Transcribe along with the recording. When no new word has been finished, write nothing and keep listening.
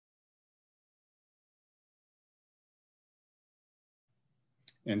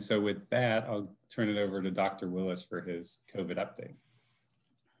And so with that, I'll turn it over to Dr. Willis for his COVID update.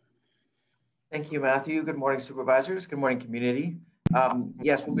 Thank you, Matthew. Good morning, supervisors. Good morning, community.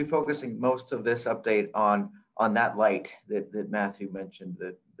 Yes, we'll be focusing most of this update on that light that Matthew mentioned,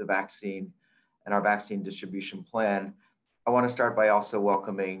 the vaccine and our vaccine distribution plan. I want to start by also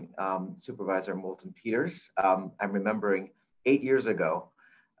welcoming Supervisor Moulton Peters. I'm remembering 8 years ago,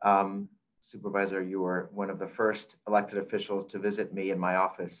 Supervisor, you were one of the first elected officials to visit me in my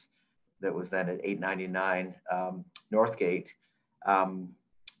office that was then at 899 Northgate.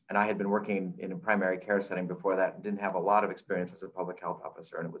 And I had been working in a primary care setting before that and didn't have a lot of experience as a public health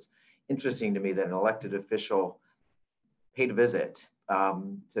officer. And it was interesting to me that an elected official paid a visit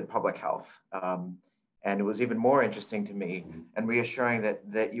to public health. And it was even more interesting to me and reassuring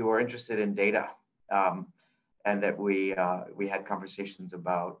that you were interested in data and that we had conversations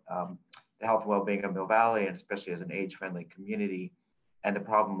about the health and well-being of Mill Valley, and especially as an age-friendly community, and the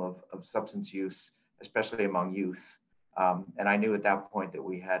problem of substance use, especially among youth. And I knew at that point that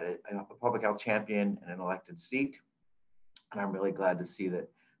we had a public health champion and an elected seat. And I'm really glad to see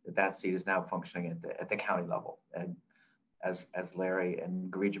that seat is now functioning at the county level. And as Larry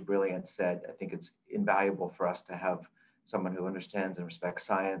and Garija Brilliant said, I think it's invaluable for us to have someone who understands and respects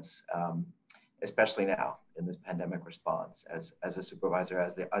science, especially now in this pandemic response, as a supervisor,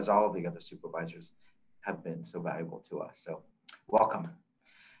 as all of the other supervisors have been so valuable to us. So welcome.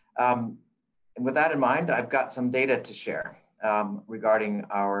 And with that in mind, I've got some data to share regarding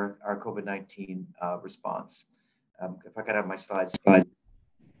our COVID-19 response. If I could have my slides.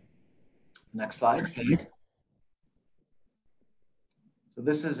 Next slide. So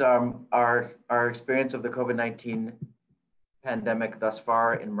this is our experience of the COVID-19 pandemic thus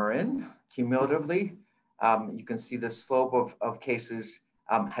far in Marin, cumulatively. You can see the slope of cases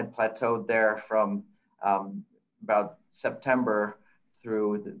had plateaued there from about September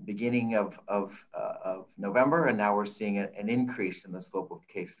through the beginning of November, and now we're seeing an increase in the slope of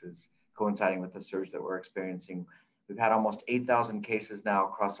cases coinciding with the surge that we're experiencing. We've had almost 8,000 cases now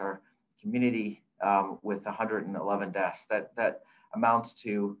across our community with 111 deaths. That amounts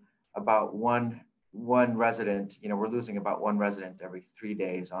to about one resident. We're losing about one resident every 3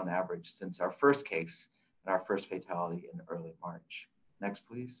 days on average since our first case and our first fatality in early March. Next,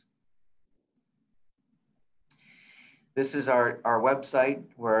 please. This is our website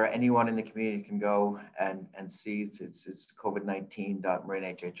where anyone in the community can go and see. It's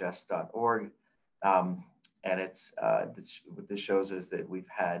covid19.marinhhs.org. And what this shows is that we've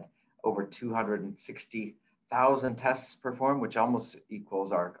had over 260,000 tests performed, which almost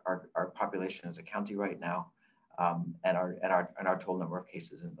equals our population as a county right now, and our total number of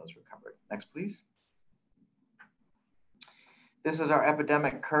cases in those recovered. Next, please. This is our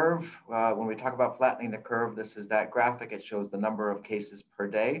epidemic curve. When we talk about flattening the curve, this is that graphic. It shows the number of cases per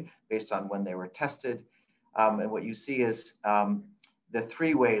day based on when they were tested. And what you see is the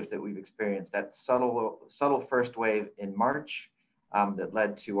three waves that we've experienced. That subtle first wave in March that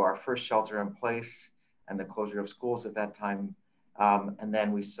led to our first shelter in place and the closure of schools at that time. And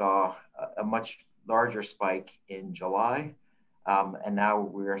then we saw a much larger spike in July. And now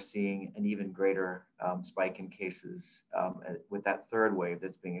we are seeing an even greater spike in cases with that third wave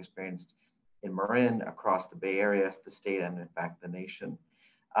that's being experienced in Marin, across the Bay Area, the state, and in fact, the nation.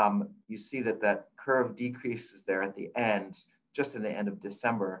 You see that curve decreases there at the end, just in the end of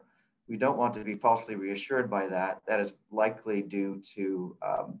December. We don't want to be falsely reassured by that. That is likely due to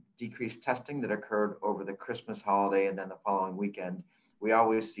decreased testing that occurred over the Christmas holiday and then the following weekend. We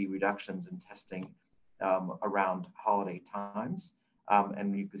always see reductions in testing around holiday times.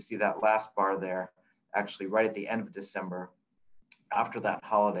 And you can see that last bar there, actually right at the end of December, after that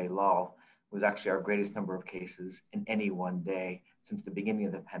holiday lull, was actually our greatest number of cases in any one day since the beginning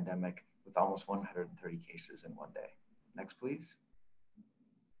of the pandemic, with almost 130 cases in one day. Next, please.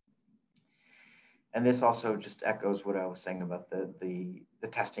 And this also just echoes what I was saying about the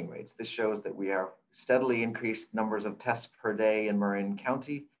testing rates. This shows that we are steadily increased numbers of tests per day in Marin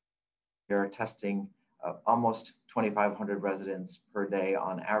County. We are testing almost 2,500 residents per day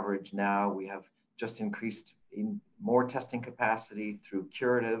on average now. We have just increased in more testing capacity through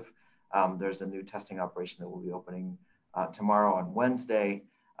Curative. There's a new testing operation that will be opening tomorrow on Wednesday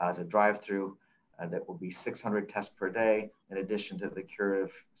as a drive-through that will be 600 tests per day, in addition to the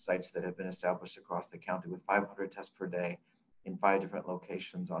Curative sites that have been established across the county with 500 tests per day in 5 different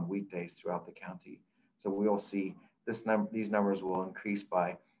locations on weekdays throughout the county. So we will see these numbers will increase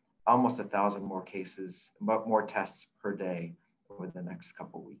by almost 1,000 more cases, more tests per day over the next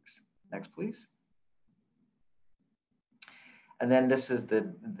couple of weeks. Next, please. And then this is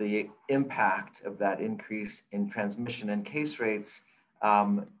the impact of that increase in transmission and case rates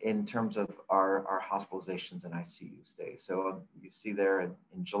in terms of our hospitalizations and ICU stays. So you see there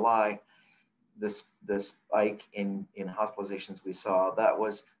in July, this spike in hospitalizations we saw, that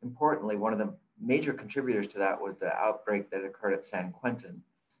was importantly, one of the major contributors to that was the outbreak that occurred at San Quentin.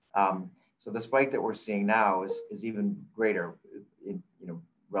 So the spike that we're seeing now is even greater,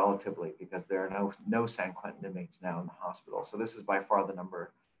 relatively, because there are no San Quentin inmates now in the hospital. So this is by far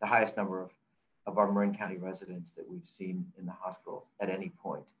the highest number of our Marin County residents that we've seen in the hospitals at any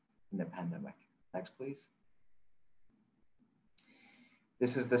point in the pandemic. Next, please.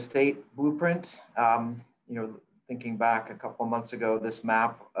 This is the state blueprint. Thinking back a couple of months ago, this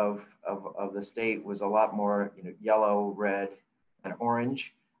map of the state was a lot more yellow, red, and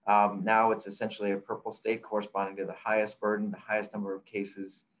orange. Now it's essentially a purple state corresponding to the highest burden, the highest number of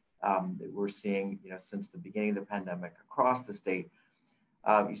cases that we're seeing since the beginning of the pandemic across the state.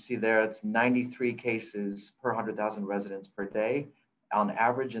 You see there, it's 93 cases per 100,000 residents per day. On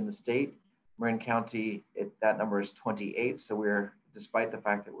average in the state, Marin County, that number is 28. So despite the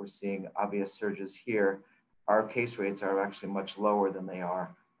fact that we're seeing obvious surges here, our case rates are actually much lower than they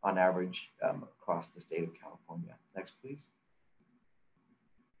are on average across the state of California. Next, please.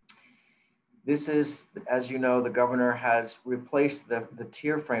 This is, as you know, the governor has replaced the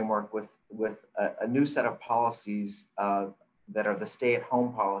tier framework with a new set of policies that are the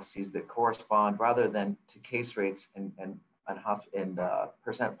stay-at-home policies that correspond rather than to case rates and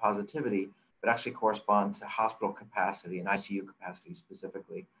percent positivity, but actually correspond to hospital capacity and ICU capacity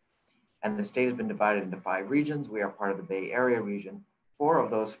specifically. And the state has been divided into 5 regions. We are part of the Bay Area region. 4 of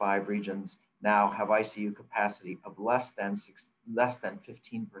those 5 regions now have ICU capacity of less than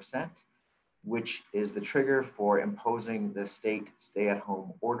 15%, which is the trigger for imposing the state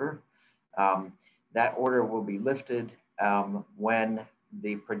stay-at-home order. That order will be lifted when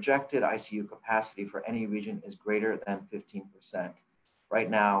the projected ICU capacity for any region is greater than 15%. Right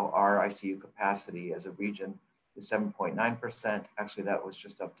now, our ICU capacity as a region is 7.9%. Actually, that was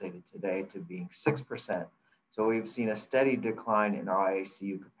just updated today to being 6%. So we've seen a steady decline in our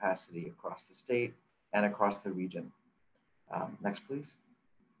ICU capacity across the state and across the region. Next, please.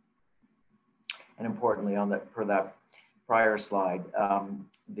 And importantly, per that prior slide,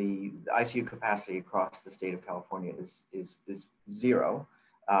 the ICU capacity across the state of California is 0.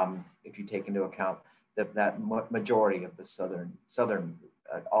 If you take into account that majority of the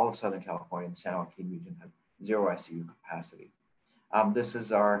all of Southern California and San Joaquin region have 0 ICU capacity. This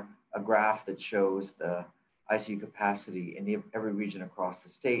is a graph that shows the ICU capacity in every region across the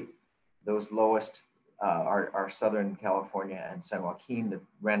state. Those lowest are Southern California and San Joaquin that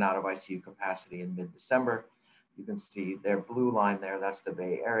ran out of ICU capacity in mid-December. You can see their blue line there, that's the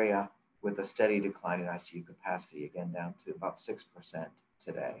Bay Area, with a steady decline in ICU capacity, again down to about 6%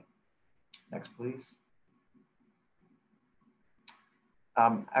 today. Next, please.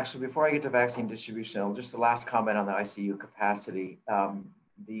 Actually, before I get to vaccine distribution, just the last comment on the ICU capacity.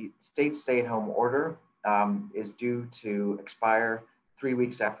 The state stay-at-home order is due to expire 3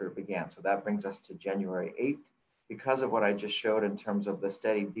 weeks after it began. So that brings us to January 8th. Because of what I just showed in terms of the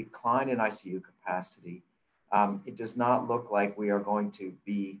steady decline in ICU capacity, it does not look like we are going to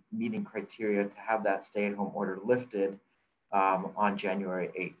be meeting criteria to have that stay-at-home order lifted on January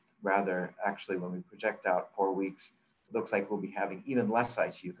 8th. Rather, actually, when we project out 4 weeks, it looks like we'll be having even less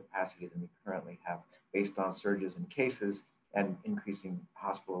ICU capacity than we currently have based on surges in cases and increasing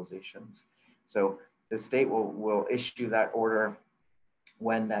hospitalizations. So the state will issue that order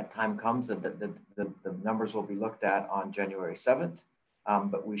when that time comes. The numbers will be looked at on January 7th,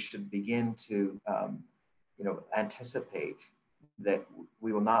 but we should begin to anticipate that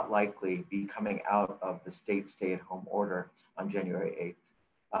we will not likely be coming out of the state stay-at-home order on January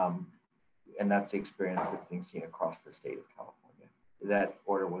 8th. And that's the experience that's being seen across the state of California. That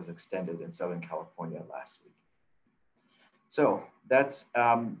order was extended in Southern California last week. So that's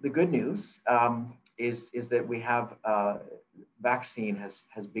the good news is that we have vaccine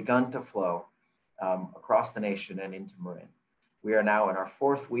has begun to flow across the nation and into Marin. We are now in our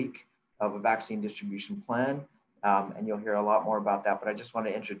 4th week of a vaccine distribution plan, and you'll hear a lot more about that, but I just want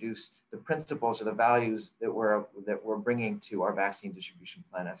to introduce the principles or the values that we're bringing to our vaccine distribution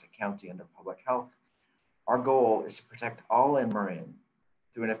plan as a county under public health. Our goal is to protect all in Marin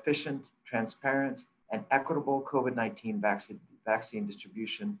through an efficient, transparent, and equitable COVID-19 vaccine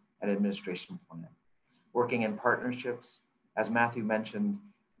distribution and administration plan. Working in partnerships, as Matthew mentioned,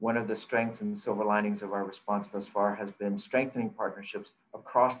 one of the strengths and silver linings of our response thus far has been strengthening partnerships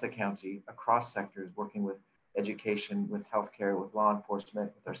across the county, across sectors, working with education, with healthcare, with law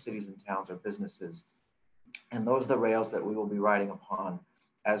enforcement, with our cities and towns, our businesses. And those are the rails that we will be riding upon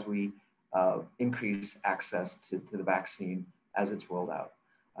as we increase access to the vaccine as it's rolled out.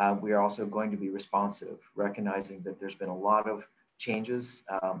 We are also going to be responsive, recognizing that there's been a lot of changes.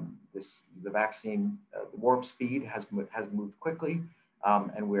 The vaccine, the warp speed has moved quickly,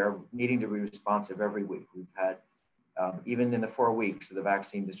 and we are needing to be responsive every week. We've had, even in the 4 weeks of the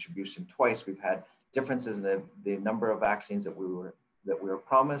vaccine distribution, twice we've had differences in the number of vaccines that we were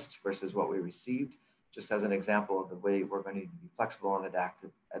promised versus what we received. Just as an example of the way we're going to be flexible and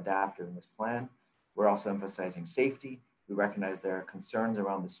adaptive in this plan. We're also emphasizing safety. We recognize there are concerns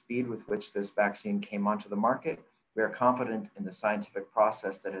around the speed with which this vaccine came onto the market. We are confident in the scientific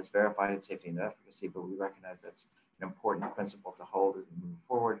process that has verified its safety and efficacy, but we recognize that's an important principle to hold as we move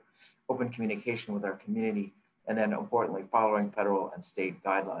forward. Open communication with our community, and then importantly, following federal and state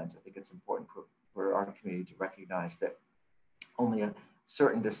guidelines. I think it's important for our community to recognize that only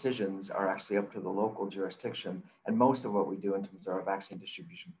certain decisions are actually up to the local jurisdiction, and most of what we do in terms of our vaccine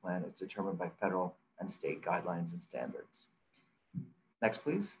distribution plan is determined by federal and state guidelines and standards. Next,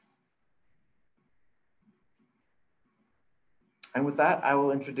 please. And with that, I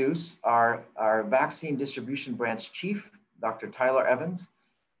will introduce our vaccine distribution branch chief, Dr. Tyler Evans.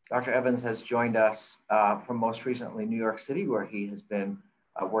 Dr. Evans has joined us from most recently New York City, where he has been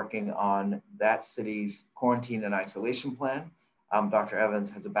working on that city's quarantine and isolation plan. Dr.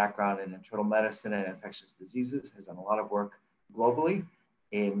 Evans has a background in internal medicine and infectious diseases, has done a lot of work globally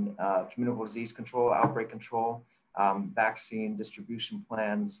in communicable disease control, outbreak control, vaccine distribution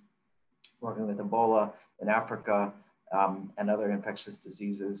plans, working with Ebola in Africa and other infectious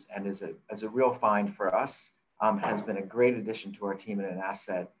diseases, and is a real find for us, has been a great addition to our team and an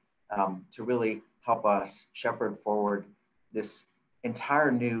asset to really help us shepherd forward this entire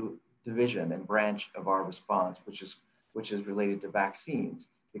new division and branch of our response, which is related to vaccines.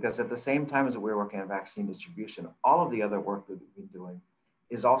 Because at the same time as we're working on vaccine distribution, all of the other work that we've been doing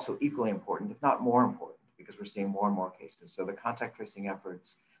is also equally important, if not more important, because we're seeing more and more cases. So the contact tracing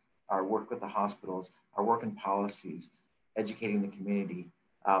efforts, our work with the hospitals, our work in policies, educating the community,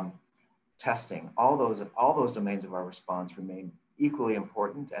 testing, all those domains of our response remain equally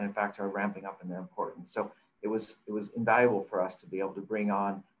important, and in fact are ramping up in their importance. So it was invaluable for us to be able to bring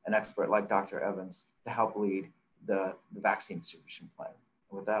on an expert like Dr. Evans to help lead the vaccine distribution plan.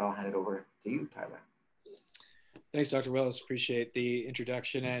 And with that, I'll hand it over to you, Tyler. Thanks, Dr. Willis. Appreciate the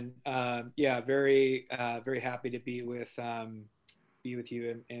introduction, and yeah, very happy to be with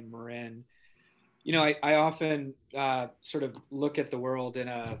you and Marin. You know, I often sort of look at the world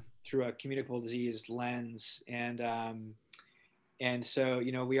through a communicable disease lens, and so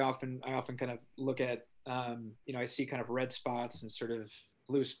you know, I often kind of look at you know, I see kind of red spots and sort of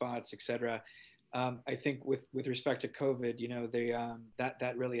blue spots, etc. I think with respect to COVID, you know,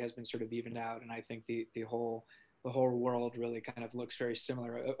 that really has been sort of evened out, and I think the whole world really kind of looks very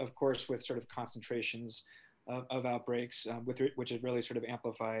similar. Of course, with sort of concentrations of outbreaks, which has really sort of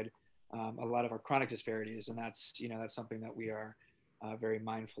amplified a lot of our chronic disparities, and that's something that we are very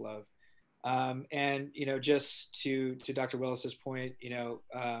mindful of. And you know, just to Dr. Willis's point, you know,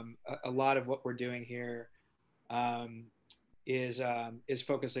 a lot of what we're doing here is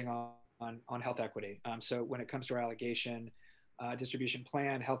focusing on health equity. So when it comes to our allegation distribution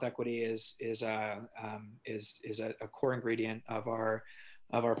plan, health equity is a core ingredient of our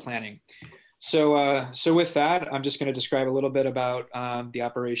planning. So with that, I'm just going to describe a little bit about the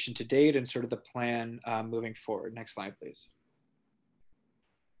operation to date and sort of the plan moving forward. Next slide, please.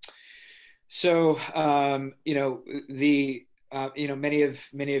 So you know, you know, many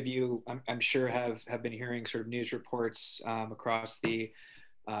of you, I'm sure, have been hearing sort of news reports across the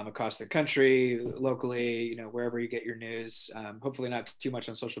country, locally, you know, wherever you get your news. Hopefully not too much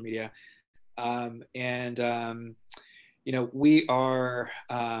on social media. You know, we have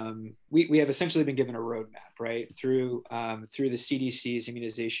essentially been given a roadmap, right, through the CDC's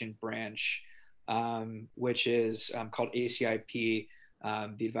immunization branch, which is called ACIP,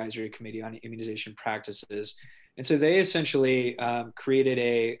 the Advisory Committee on Immunization Practices. And so they essentially created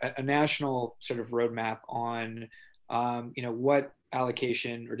a national sort of roadmap on, you know, what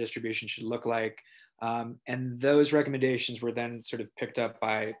allocation or distribution should look like. And those recommendations were then sort of picked up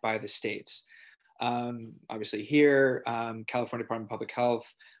by the states. Obviously here, California Department of Public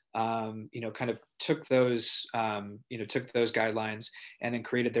Health, you know, kind of took those guidelines and then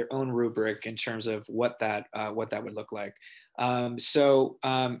created their own rubric in terms of what that would look like. So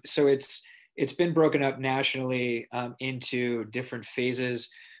it's been broken up nationally into different phases.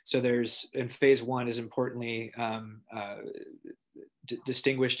 So in phase one is importantly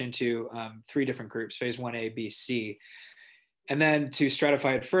distinguished into 3 different groups: phase 1A, B, C. And then to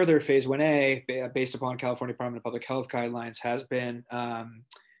stratify it further, phase 1A, based upon California Department of Public Health guidelines,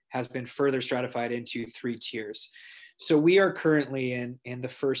 has been further stratified into 3 tiers. So we are currently in the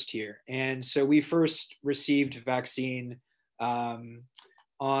first tier. And so we first received vaccine on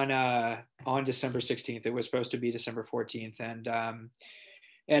December 16th. It was supposed to be December 14th.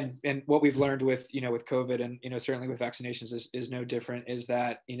 And what we've learned with, with COVID and, certainly with vaccinations is no different, is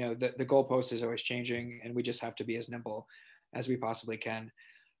that, the goalpost is always changing, and we just have to be as nimble as we possibly can.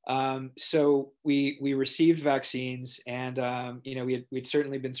 So we received vaccines, and, we'd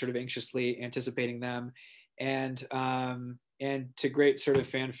certainly been sort of anxiously anticipating them. And to great sort of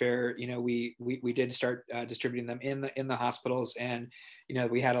fanfare, we did start distributing them in the hospitals, and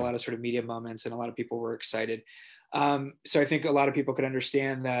we had a lot of sort of media moments, and a lot of people were excited. So I think a lot of people could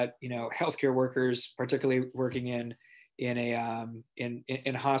understand that healthcare workers, particularly working in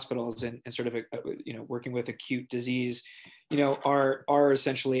hospitals and sort of working with acute disease, are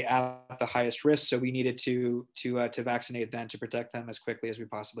essentially at the highest risk. So we needed to vaccinate them to protect them as quickly as we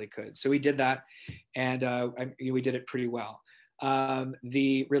possibly could. So we did that, and we did it pretty well.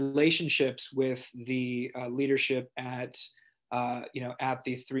 The relationships with the leadership at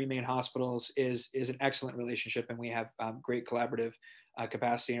the 3 main hospitals is an excellent relationship, and we have great collaborative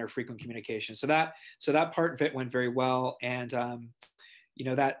capacity in our frequent communication. So that part of it went very well, and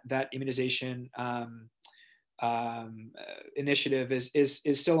that immunization initiative is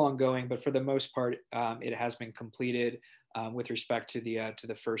still ongoing, but for the most part, it has been completed with respect to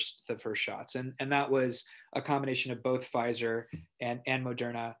the first shots, and that was a combination of both Pfizer and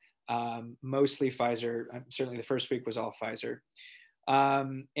Moderna. Mostly Pfizer. Certainly the first week was all Pfizer.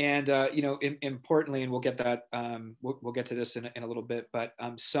 Importantly, and we'll get that, we'll get to this in a little bit, but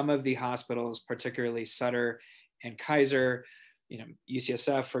some of the hospitals, particularly Sutter and Kaiser,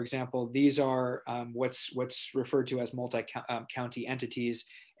 UCSF, for example, these are what's referred to as multi-county entities.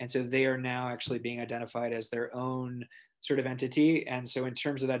 And so they are now actually being identified as their own sort of entity. And so in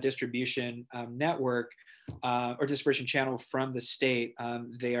terms of that distribution network, or distribution channel from the state,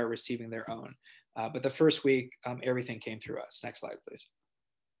 they are receiving their own. But the first week, everything came through us. Next slide, please.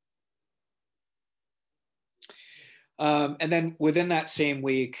 And then within that same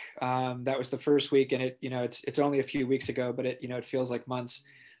week, that was the first week, and it's only a few weeks ago, but it feels like months.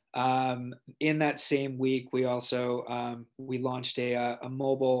 In that same week, we also we launched a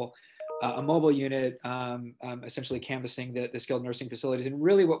mobile unit, essentially canvassing the skilled nursing facilities. And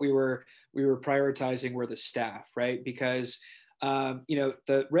really what we were prioritizing were the staff, right? Because,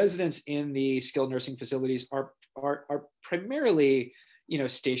 the residents in the skilled nursing facilities are primarily,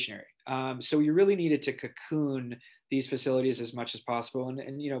 stationary. So we really needed to cocoon these facilities as much as possible.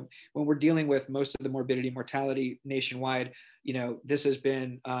 And when we're dealing with most of the morbidity and mortality nationwide, this has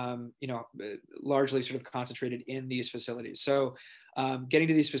been, largely sort of concentrated in these facilities. So getting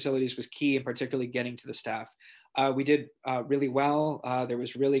to these facilities was key, and particularly getting to the staff. We did really well. There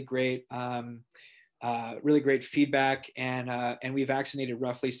was really great feedback, and we vaccinated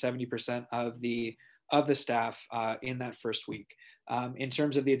roughly 70% of the staff in that first week. In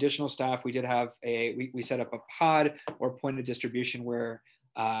terms of the additional staff, we did have we set up a pod or point of distribution where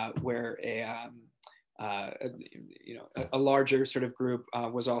a larger sort of group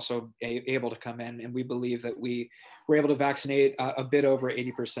was also able to come in, and we believe that we were able to vaccinate a bit over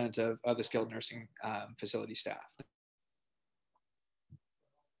 80% of the skilled nursing facility staff.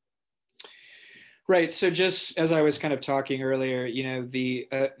 Right. So just as I was kind of talking earlier, the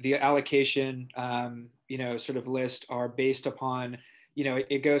allocation, sort of list are based upon,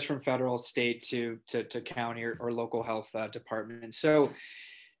 it goes from federal, state to county or local health department. And so,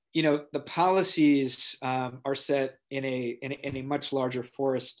 the policies are set in a much larger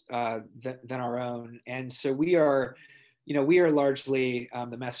forest than our own. And so we are largely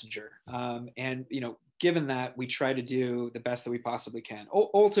the messenger. And, given that, we try to do the best that we possibly can.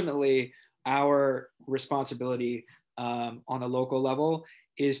 Ultimately, our responsibility on the local level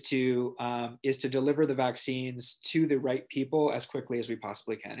is to deliver the vaccines to the right people as quickly as we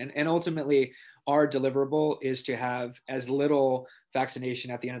possibly can. And ultimately, our deliverable is to have as little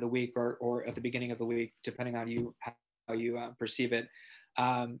vaccination at the end of the week or at the beginning of the week, depending on how you perceive it,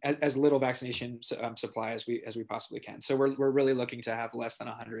 as little vaccination supply as we possibly can. So we're really looking to have less than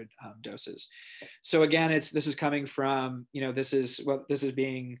 100 doses. So again, this is coming from, this is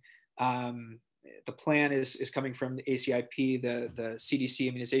being the plan is coming from the ACIP, the CDC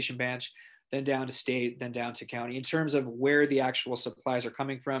immunization branch, then down to state, then down to county. In terms of where the actual supplies are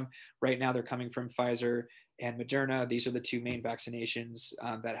coming from, right now they're coming from Pfizer and Moderna. These are the 2 main vaccinations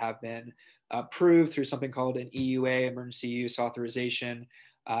that have been approved through something called an EUA, emergency use authorization.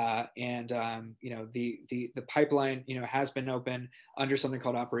 The pipeline, has been open under something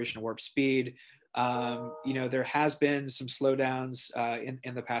called Operation Warp Speed. There has been some slowdowns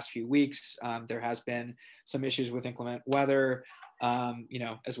in the past few weeks. There has been some issues with inclement weather,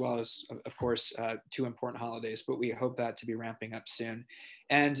 as well as, of course, two important holidays, but we hope that to be ramping up soon.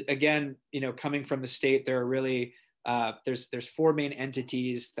 And again, coming from the state, there are really there's four main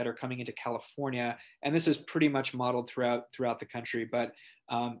entities that are coming into California, and this is pretty much modeled throughout the country. But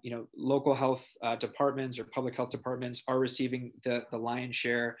local health departments or public health departments are receiving the lion's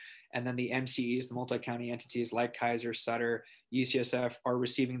share, and then the MCEs, the multi-county entities like Kaiser, Sutter, UCSF, are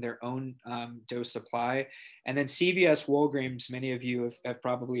receiving their own dose supply. And then CVS Walgreens, many of you have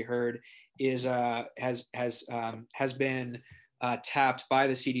probably heard, has been tapped by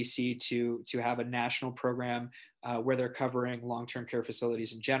the CDC to have a national program where they're covering long-term care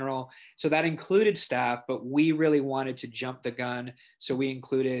facilities in general. So that included staff, but we really wanted to jump the gun. So we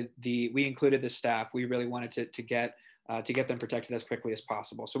included the staff. We really wanted to get them protected as quickly as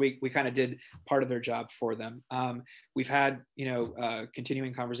possible. So we kind of did part of their job for them. We've had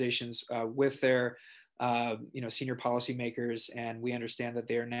continuing conversations with their senior policymakers, and we understand that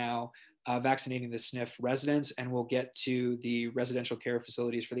they are now vaccinating the SNF residents, and we'll get to the residential care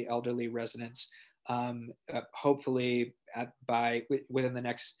facilities for the elderly residents hopefully within the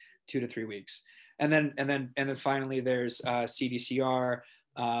next 2 to 3 weeks. And then finally there's CDCR,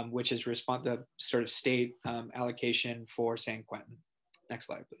 which is the sort of state allocation for San Quentin. Next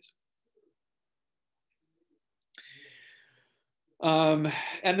slide, please.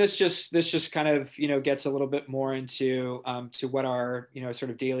 And this just kind of gets a little bit more into to what our sort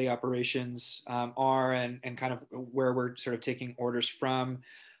of daily operations are, and kind of where we're sort of taking orders from.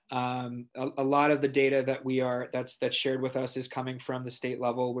 A lot of the data that's shared with us is coming from the state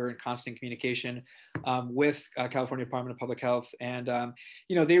level. We're in constant communication with California Department of Public Health, and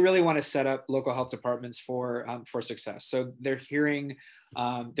they really want to set up local health departments for success. So they're hearing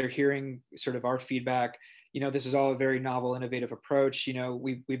sort of our feedback. This is all a very novel, innovative approach.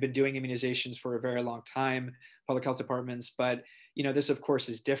 We've been doing immunizations for a very long time, public health departments, but this of course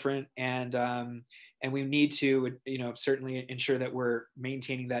is different, and we need to certainly ensure that we're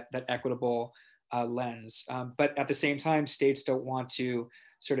maintaining that equitable lens. But at the same time, states don't want to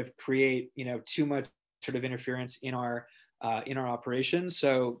sort of create too much sort of interference in our operations.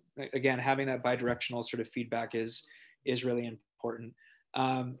 So again, having that bidirectional sort of feedback is really important.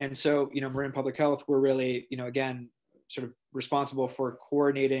 And so, Marin Public Health, we're really, again, sort of responsible for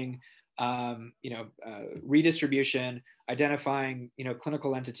coordinating, redistribution, identifying,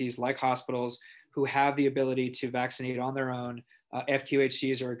 clinical entities like hospitals who have the ability to vaccinate on their own.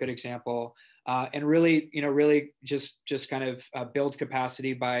 FQHCs are a good example, and really just kind of build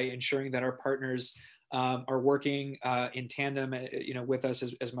capacity by ensuring that our partners are working in tandem, with us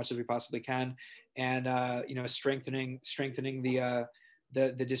as much as we possibly can, and strengthening the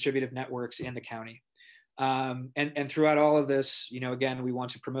distributive networks in the county. And throughout all of this, again, we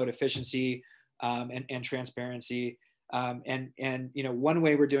want to promote efficiency and transparency. One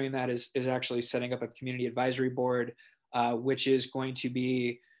way we're doing that is actually setting up a community advisory board, which is going to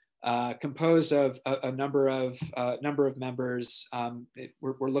be composed of a number of members.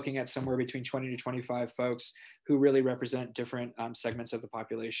 We're looking at somewhere between 20 to 25 folks who really represent different segments of the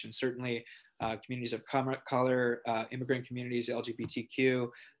population. Certainly communities of color, immigrant communities, LGBTQ,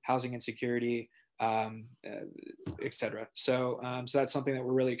 housing insecurity, et cetera. So that's something that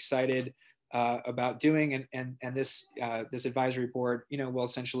we're really excited about doing, and this advisory board, will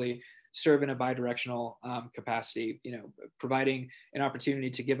essentially serve in a bidirectional capacity, providing an opportunity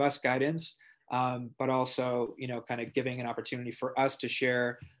to give us guidance, but also, kind of giving an opportunity for us to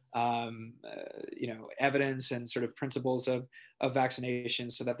share, evidence and sort of principles of vaccination,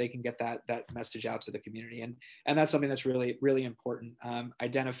 so that they can get that message out to the community. And that's something that's really, really important,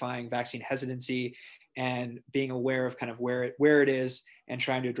 identifying vaccine hesitancy and being aware of kind of where it is, and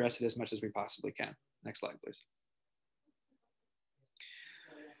trying to address it as much as we possibly can. Next slide, please.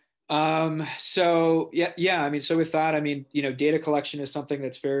 So with that, data collection is something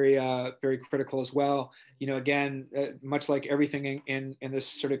that's very, very critical as well. Again, much like everything in this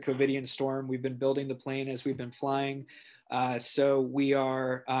sort of COVIDian storm, we've been building the plane as we've been flying. So we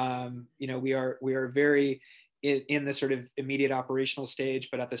are very in the sort of immediate operational stage,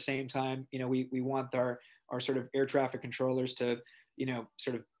 but at the same time, we want our sort of air traffic controllers to,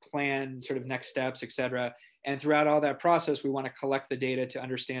 sort of plan sort of next steps, et cetera. And throughout all that process, we want to collect the data to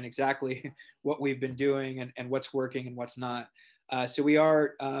understand exactly what we've been doing and what's working and what's not. So we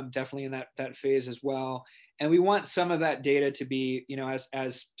are definitely in that phase as well. And we want some of that data to be,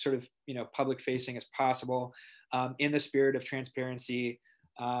 as sort of, public facing as possible, in the spirit of transparency.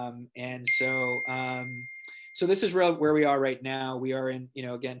 So this is where we are right now. We are in,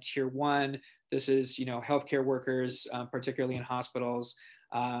 again, tier 1. This is, healthcare workers, particularly in hospitals,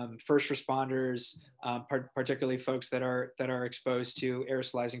 first responders, particularly folks that are exposed to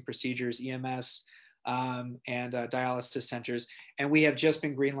aerosolizing procedures, EMS, and dialysis centers. And we have just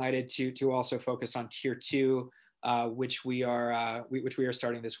been greenlighted to also focus on tier 2, which we are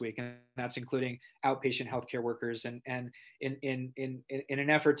starting this week, and that's including outpatient healthcare workers. And in an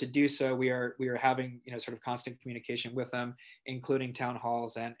effort to do so, we are having sort of constant communication with them, including town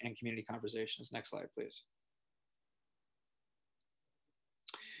halls and community conversations. Next slide, please.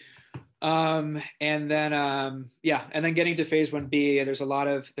 And then getting to phase 1B, there's a lot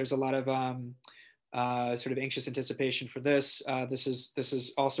of sort of anxious anticipation for this. This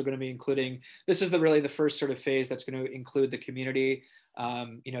is also going to be including, this is really the first sort of phase that's going to include the community.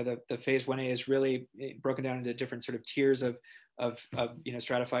 The phase 1A is really broken down into different sort of tiers of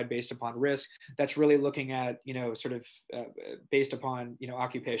stratified based upon risk. That's really looking at, sort of based upon,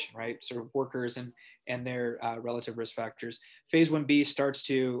 occupation, right? Sort of workers and their relative risk factors. Phase 1B starts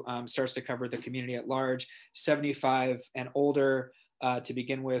to cover the community at large, 75 and older, to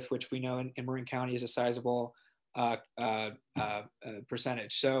begin with, which we know in Marin County is a sizable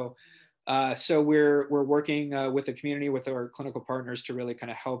percentage. So we're working with the community, with our clinical partners, to really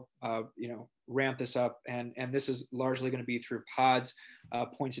kind of help ramp this up, and this is largely going to be through pods,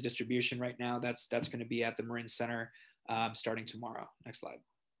 points of distribution. Right now, that's going to be at the Marin Center starting tomorrow. Next slide.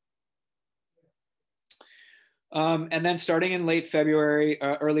 And then starting in late February,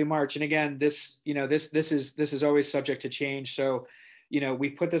 early March, and again, this is always subject to change. So, we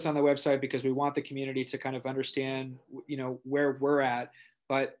put this on the website because we want the community to kind of understand, where we're at.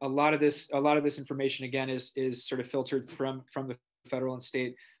 But a lot of this information, again, is sort of filtered from the federal and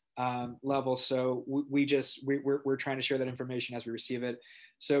state level. So we're trying to share that information as we receive it.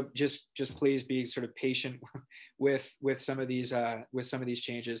 So just please be sort of patient with some of these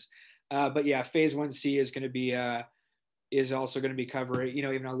changes. But yeah, phase 1C is also going to be covering,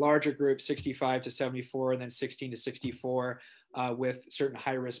 even a larger group, 65 to 74, and then 16 to 64, with certain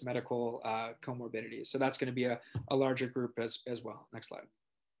high-risk medical comorbidities. So that's going to be a larger group as well. Next slide.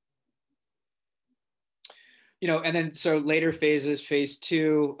 And then so later phases, phase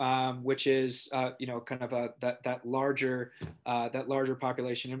 2, which is kind of that larger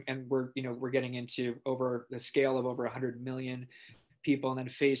population, and we're getting into over the scale of over 100 million people. And then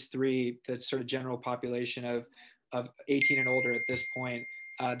phase 3, the sort of general population of 18 and older at this point,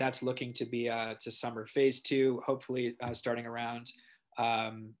 that's looking to be to summer. Phase 2, hopefully starting around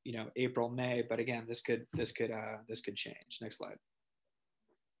April, May. But again, this could change. Next slide.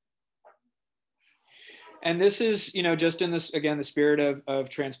 And this is just in this, again, the spirit of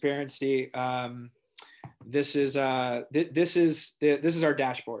transparency. This is our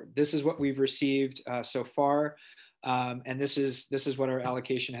dashboard. This is what we've received so far, and this is what our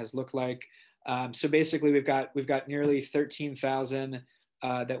allocation has looked like. So basically, we've got nearly 13,000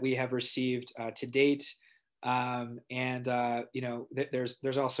 that we have received to date, and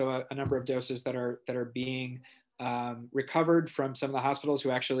there's also a number of doses that are being recovered from some of the hospitals who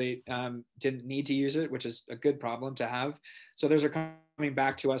actually didn't need to use it, which is a good problem to have. So those are coming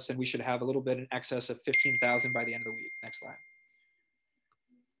back to us, and we should have a little bit in excess of 15,000 by the end of the week. Next slide.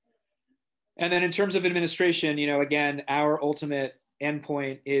 And then in terms of administration, again, our ultimate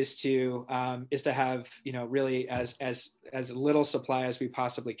endpoint is to have really as little supply as we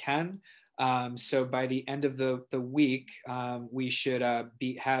possibly can. So by the end of the week, we should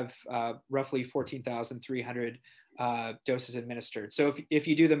have roughly 14,300 doses administered. So if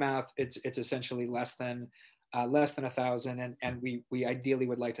you do the math, it's essentially less than 1,000, and we ideally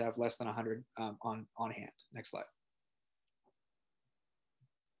would like to have less than 100 on hand. Next slide.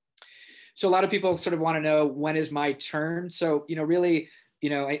 So a lot of people sort of want to know, when is my turn? So, really,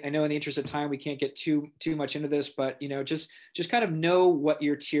 I know in the interest of time, we can't get too much into this, but, just kind of know what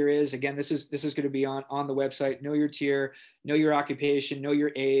your tier is. Again, this is going to be on the website. Know your tier, know your occupation, know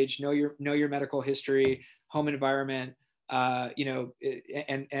your age, know your medical history, home environment, and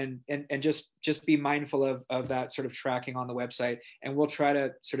just be mindful of that sort of tracking on the website. And we'll try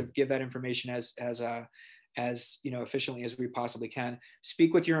to sort of give that information as efficiently as we possibly can.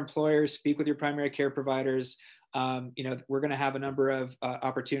 Speak with your employers, speak with your primary care providers. We're going to have a number of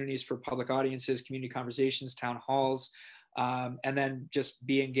opportunities for public audiences, community conversations, town halls, and then just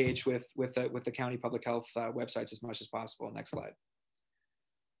be engaged with the county public health websites as much as possible. Next slide.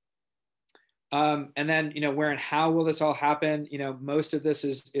 And then, where and how will this all happen? Most of this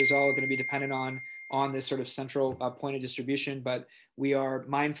is all going to be dependent on this sort of central point of distribution, but we are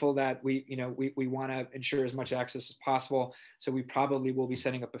mindful that we want to ensure as much access as possible. So we probably will be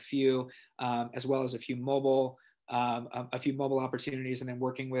setting up a few, as well as a few mobile a few mobile opportunities, and then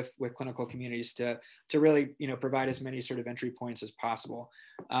working with clinical communities to really, provide as many sort of entry points as possible.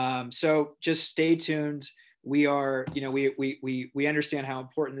 So just stay tuned. We are, we understand how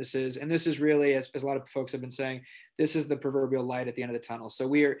important this is, and this is really, as a lot of folks have been saying, this is the proverbial light at the end of the tunnel. So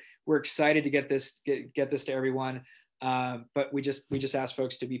we're excited to get this to everyone, but we just ask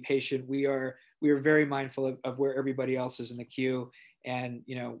folks to be patient. We are very mindful of where everybody else is in the queue, and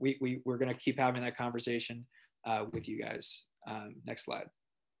we're going to keep having that conversation with you guys. Next slide.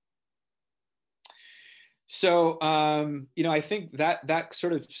 So, I think that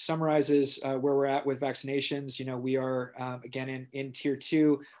sort of summarizes where we're at with vaccinations. We are, again, in tier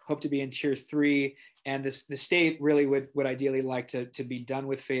 2, hope to be in tier 3. And the state really would ideally like to be done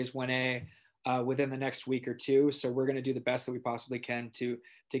with phase 1A within the next week or two. So we're going to do the best that we possibly can to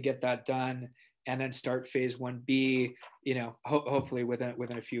get that done, and then start phase 1B, hopefully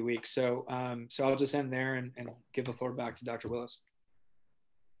within a few weeks. So, so I'll just end there and give the floor back to Dr. Willis.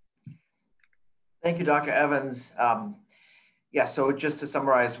 Thank you, Dr. Evans. Yeah, so just to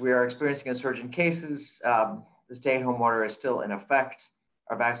summarize, we are experiencing a surge in cases. The stay-at-home order is still in effect.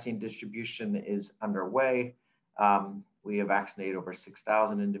 Our vaccine distribution is underway. We have vaccinated over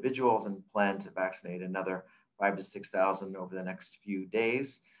 6,000 individuals and plan to vaccinate another 5,000 to 6,000 over the next few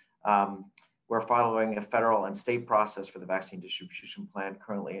days. We're following a federal and state process for the vaccine distribution plan,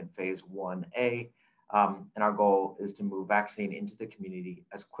 currently in phase 1A. And our goal is to move vaccine into the community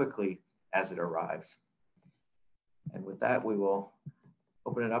as quickly as it arrives. And with that, we will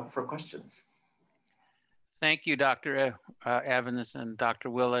open it up for questions. Thank you, Dr. Evans and Dr.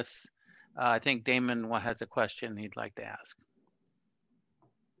 Willis. I think Damon has a question he'd like to ask.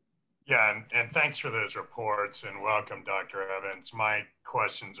 Yeah, and thanks for those reports, and welcome, Dr. Evans. My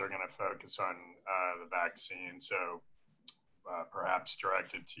questions are going to focus on the vaccine, so perhaps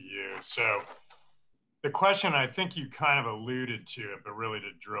directed to you. So the question, I think you kind of alluded to it, but really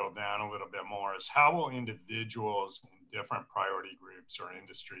to drill down a little bit more, is how will individuals in different priority groups or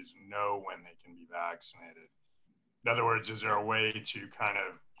industries know when they can be vaccinated? In other words, is there a way to kind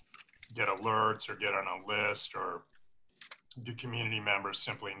of get alerts or get on a list, or do community members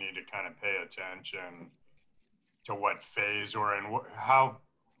simply need to kind of pay attention to what phase or in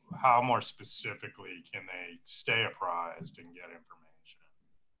how more specifically can they stay apprised and get information?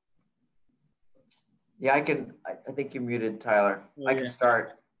 Yeah, I think you muted, Tyler. Oh, I can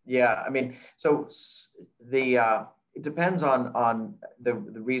start. Yeah, I mean, so it depends on the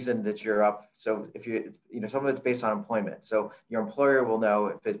reason that you're up. So if some of it's based on employment. So your employer will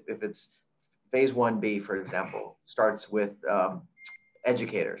know if it's phase 1B, for example, starts with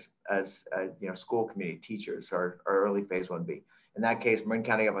educators as school community teachers are early phase 1B. In that case, Marin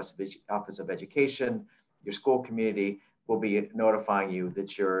County Office of Education, your school community will be notifying you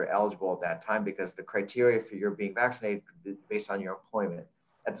that you're eligible at that time, because the criteria for your being vaccinated is based on your employment.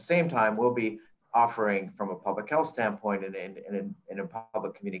 At the same time, we'll be offering from a public health standpoint and in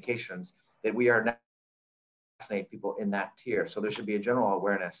public communications that we are now vaccinating people in that tier. So there should be a general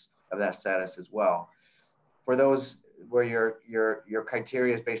awareness of that status as well. For those where your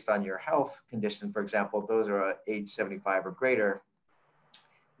criteria is based on your health condition, for example, those are age 75 or greater,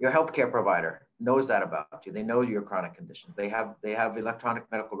 your healthcare provider knows that about you. They know your chronic conditions. They have electronic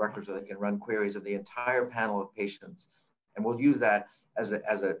medical records where they can run queries of the entire panel of patients, and we'll use that as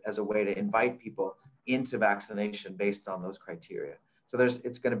a way to invite people into vaccination based on those criteria. So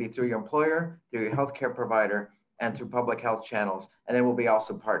it's going to be through your employer, through your healthcare provider, and through public health channels, and then we'll be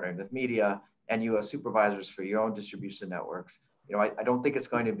also partnering with media and you as supervisors for your own distribution networks. I don't think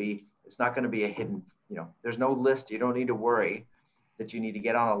it's not going to be a hidden. There's no list. You don't need to worry that you need to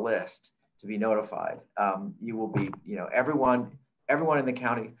get on a list to be notified. You will be, everyone in the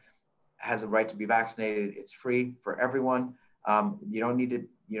county has a right to be vaccinated. It's free for everyone. You don't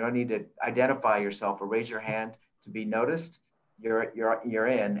need to identify yourself or raise your hand to be noticed. You're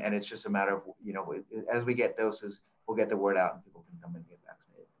in, and it's just a matter of, as we get doses, we'll get the word out and people can come and get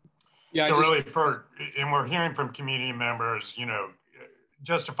vaccinated. Yeah. So and we're hearing from community members,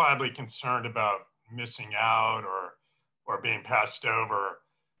 justifiably concerned about missing out or being passed over.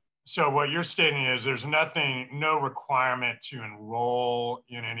 So what you're stating is there's no requirement to enroll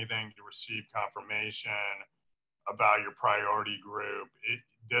in anything to receive confirmation about your priority group.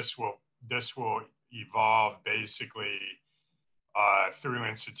 This will evolve basically through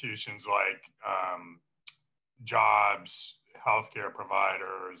institutions like jobs, healthcare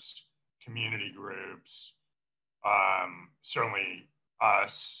providers, community groups, certainly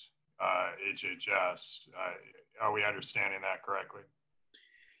us, HHS. Are we understanding that correctly?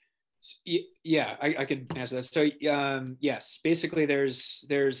 Yeah, I can answer that. So yes, basically there's,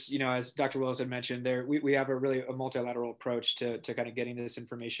 as Dr. Willis had mentioned, we have a multilateral approach to kind of getting this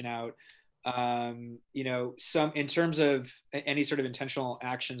information out. Some in terms of any sort of intentional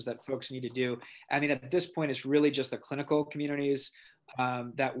actions that folks need to do. I mean, at this point, it's really just the clinical communities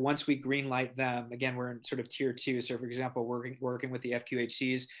that once we green light them, again, we're in sort of tier 2. So for example, working with the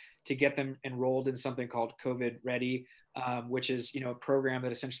FQHCs to get them enrolled in something called COVID Ready, which is a program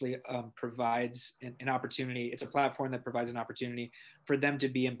that essentially provides an opportunity. It's a platform that provides an opportunity for them to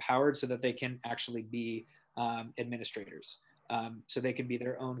be empowered so that they can actually be administrators. So they can be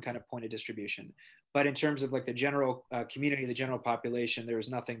their own kind of point of distribution. But in terms of like the general community, the general population, there's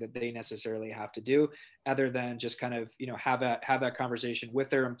nothing that they necessarily have to do other than just kind of, have that conversation with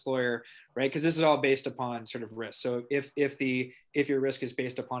their employer, right? Because this is all based upon sort of risk. So if your risk is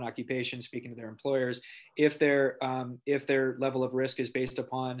based upon occupation, speaking to their employers, if their level of risk is based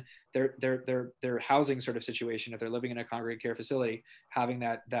upon their housing sort of situation, if they're living in a congregate care facility, having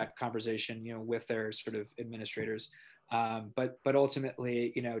that conversation, with their sort of administrators. But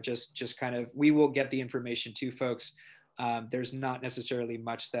ultimately, just kind of, we will get the information to folks. There's not necessarily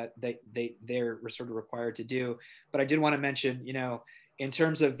much that they're sort of required to do. But I did want to mention, in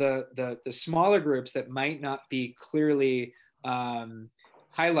terms of the smaller groups that might not be clearly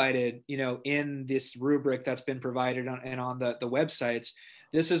highlighted, in this rubric that's been provided on the websites.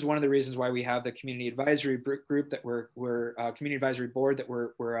 This is one of the reasons why we have the community advisory group that we're community advisory board that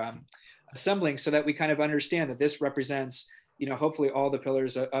we're assembling, so that we kind of understand that this represents, hopefully all the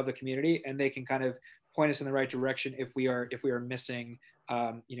pillars of the community, and they can kind of point us in the right direction if we are missing,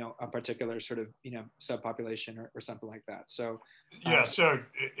 a particular sort of, subpopulation or something like that. So yeah, so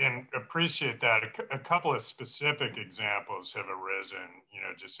and appreciate that. A couple of specific examples have arisen,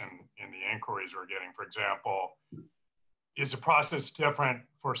 just in the inquiries we're getting. For example, is the process different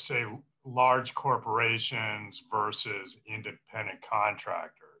for, say, large corporations versus independent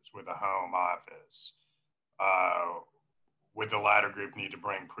contractors with a home office? Would the latter group need to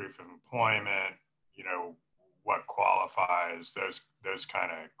bring proof of employment? What qualifies? Those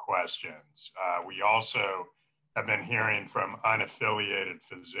kind of questions. We also have been hearing from unaffiliated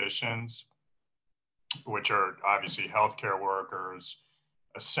physicians, which are obviously healthcare workers,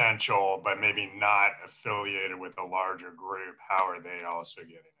 essential, but maybe not affiliated with a larger group. How are they also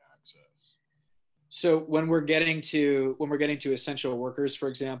getting access? So when we're getting to essential workers, for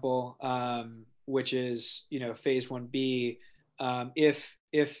example, which is phase 1B,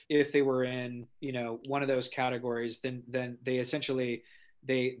 if they were in one of those categories, then they essentially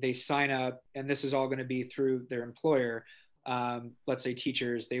they sign up, and this is all going to be through their employer. Let's say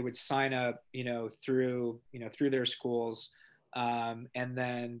teachers, they would sign up through their schools, and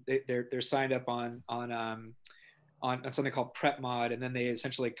then they're signed up on something called Prep Mod, and then they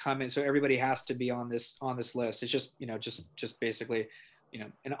essentially come in. So everybody has to be on this list. It's just just basically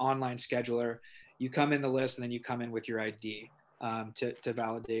an online scheduler. You come in the list, and then you come in with your ID to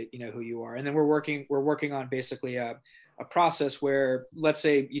validate who you are. And then we're working on basically a process where, let's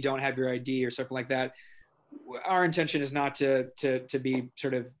say you don't have your ID or something like that. Our intention is not to be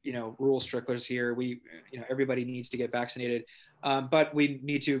sort of rule stricklers here. We everybody needs to get vaccinated. But we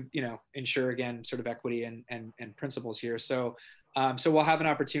need to, ensure, again, sort of equity and principles here. So we'll have an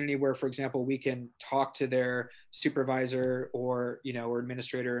opportunity where, for example, we can talk to their supervisor or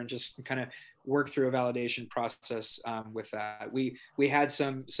administrator and just kind of work through a validation process with that. We had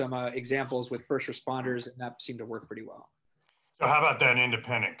some examples with first responders, and that seemed to work pretty well. So how about that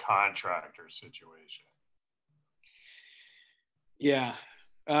independent contractor situation? Yeah.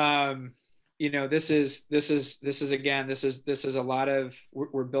 This is again, this is a lot of,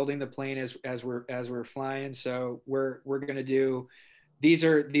 we're building the plane as we're flying. So we're going to do, these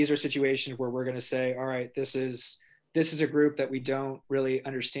are situations where we're going to say, all right, this is a group that we don't really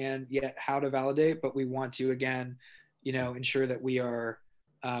understand yet how to validate, but we want to, again, ensure that we are,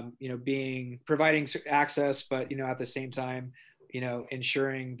 providing access, but, at the same time,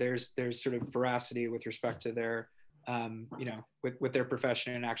 ensuring there's sort of veracity with respect to their, with their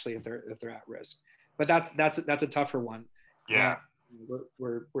profession, and actually if they're at risk. But that's a tougher one. Yeah,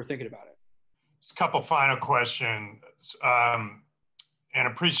 we're thinking about it. Just a couple final questions, and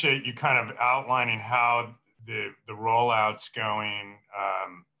appreciate you kind of outlining how the rollout's going,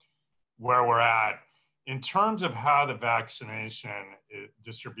 where we're at in terms of how the vaccination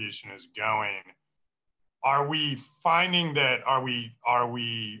distribution is going. Are we finding that are we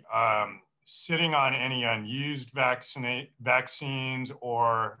sitting on any unused vaccines,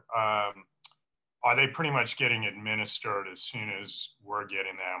 or are they pretty much getting administered as soon as we're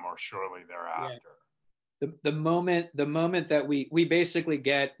getting them or shortly thereafter? the moment that we basically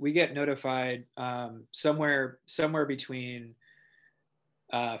get notified somewhere between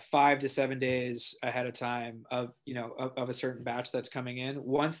 5 to 7 days ahead of time of of a certain batch that's coming in.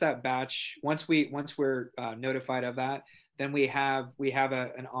 Once we're notified of that, then we have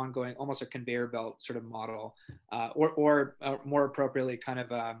an ongoing, almost a conveyor belt sort of model, or more appropriately, kind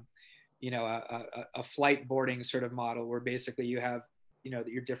of a flight boarding sort of model, where basically you have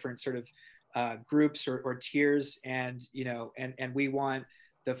your different sort of groups or tiers, and we want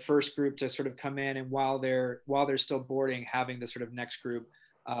the first group to sort of come in, and while they're still boarding, having the sort of next group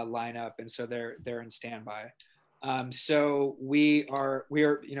line up, and so they're in standby. So we are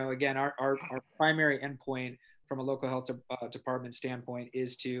again, our primary endpoint from a local health department standpoint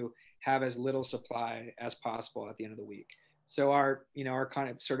is to have as little supply as possible at the end of the week. So our kind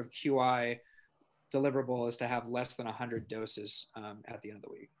of sort of QI deliverable is to have less than 100 doses at the end of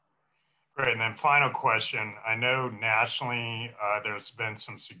the week. Great. And then final question. I know nationally there's been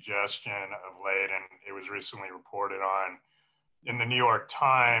some suggestion of late, and it was recently reported on in the New York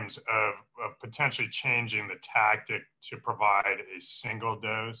Times of potentially changing the tactic to provide a single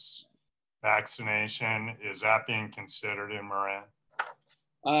dose vaccination. Is that being considered in Marin?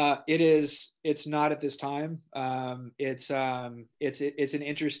 It's not at this time. It's an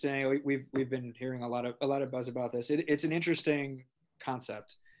interesting. We've been hearing a lot of buzz about this. It's an interesting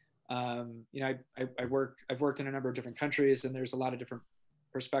concept. I've worked in a number of different countries, and there's a lot of different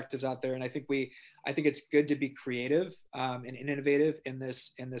perspectives out there. And I think it's good to be creative and innovative in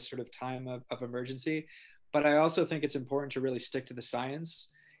this sort of time of emergency. But I also think it's important to really stick to the science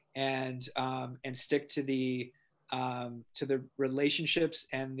and stick to the relationships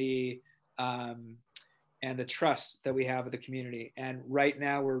and the trust that we have with the community. And right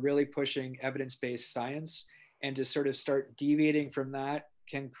now we're really pushing evidence-based science, and to sort of start deviating from that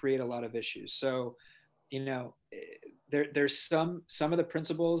can create a lot of issues. So, there's some of the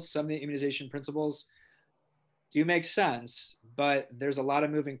principles, some of the immunization principles do make sense, but there's a lot of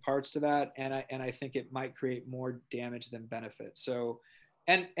moving parts to that, and I think it might create more damage than benefit. So,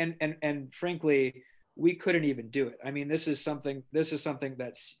 and frankly, we couldn't even do it. I mean, this is something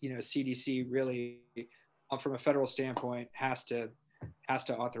that's CDC really, from a federal standpoint, has to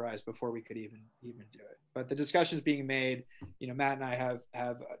authorize before we could even do it. But the discussions being made, Matt and I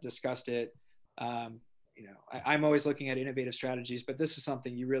have discussed it. I'm always looking at innovative strategies, but this is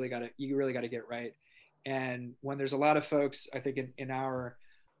something you really got to get right. And when there's a lot of folks, I think in our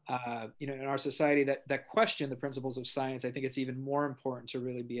in our society that question the principles of science, I think it's even more important to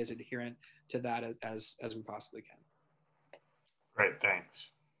really be as adherent to that as we possibly can. Great,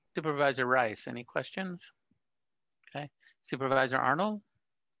 thanks. Supervisor Rice, any questions? Okay. Supervisor Arnold?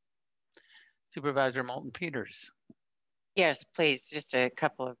 Supervisor Moulton Peters? Yes, please, just a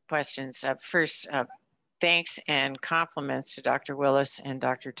couple of questions. First, thanks and compliments to Dr. Willis and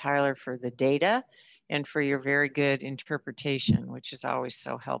Dr. Tyler for the data and for your very good interpretation, which is always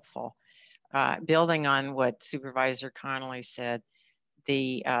so helpful. Building on what Supervisor Connolly said,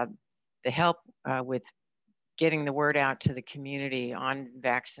 the help with getting the word out to the community on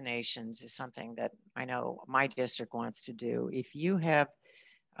vaccinations is something that I know my district wants to do. If you have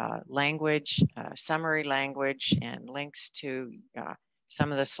language, summary language, and links to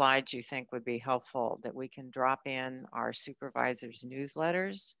some of the slides you think would be helpful that we can drop in our supervisors'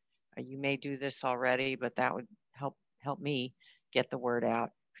 newsletters. You may do this already, but that would help me get the word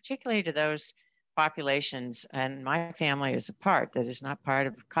out, particularly to those populations, and my family is a part that is not part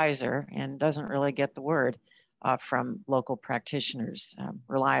of Kaiser and doesn't really get the word from local practitioners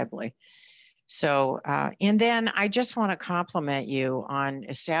reliably. So, and then I just want to compliment you on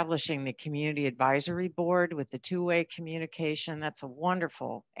establishing the community advisory board with the two-way communication. That's a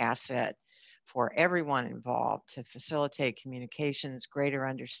wonderful asset for everyone involved to facilitate communications, greater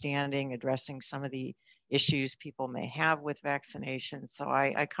understanding, addressing some of the issues people may have with vaccinations. So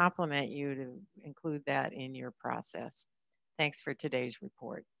I compliment you to include that in your process. Thanks for today's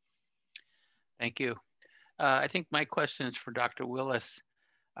report. Thank you. I think my question is for Dr. Willis.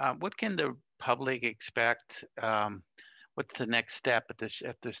 What can the public expect? What's the next step at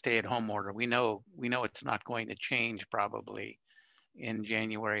the stay-at-home order? We know it's not going to change probably on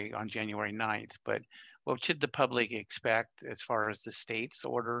January 9th, but what should the public expect as far as the state's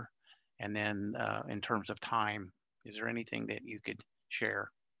order, and then in terms of time? Is there anything that you could share?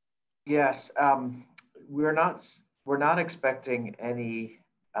 Yes, we're not expecting any.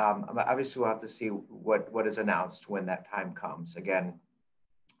 Obviously, we'll have to see what is announced when that time comes. Again,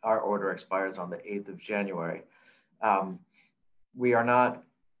 our order expires on the 8th of January.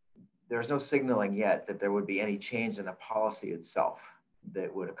 There's no signaling yet that there would be any change in the policy itself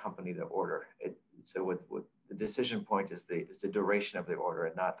that would accompany the order. So what the decision point is the duration of the order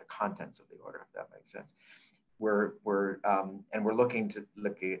and not the contents of the order, if that makes sense. We're looking to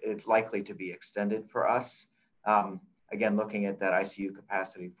it's likely to be extended for us. Again, looking at that ICU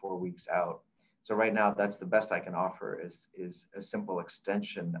capacity 4 weeks out. So right now, that's the best I can offer is a simple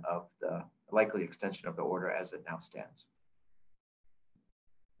extension of the likely extension of the order as it now stands.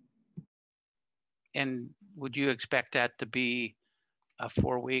 And would you expect that to be a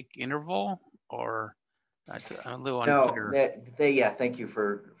 4-week interval, or that's a little unclear? No, yeah, thank you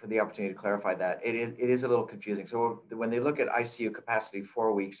for the opportunity to clarify that. It is a little confusing. So when they look at ICU capacity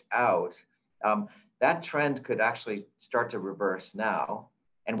 4 weeks out, that trend could actually start to reverse now,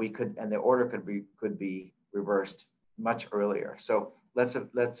 and the order could be reversed much earlier. So let's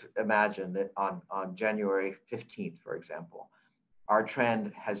imagine that on January 15th, for example, our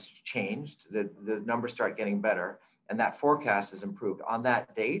trend has changed, the numbers start getting better, and that forecast is improved. On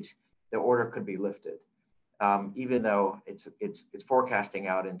that date, the order could be lifted, even though it's forecasting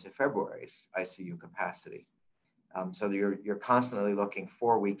out into February's ICU capacity. So you're constantly looking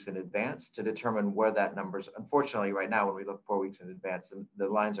 4 weeks in advance to determine where that number's. Unfortunately, right now, when we look 4 weeks in advance, the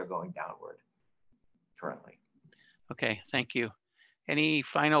lines are going downward currently. Okay, thank you. Any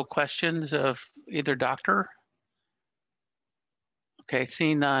final questions of either doctor? Okay,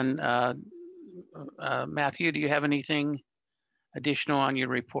 seeing none. Matthew, do you have anything additional on your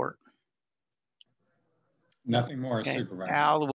report? Nothing more, Okay. Supervisor. Al,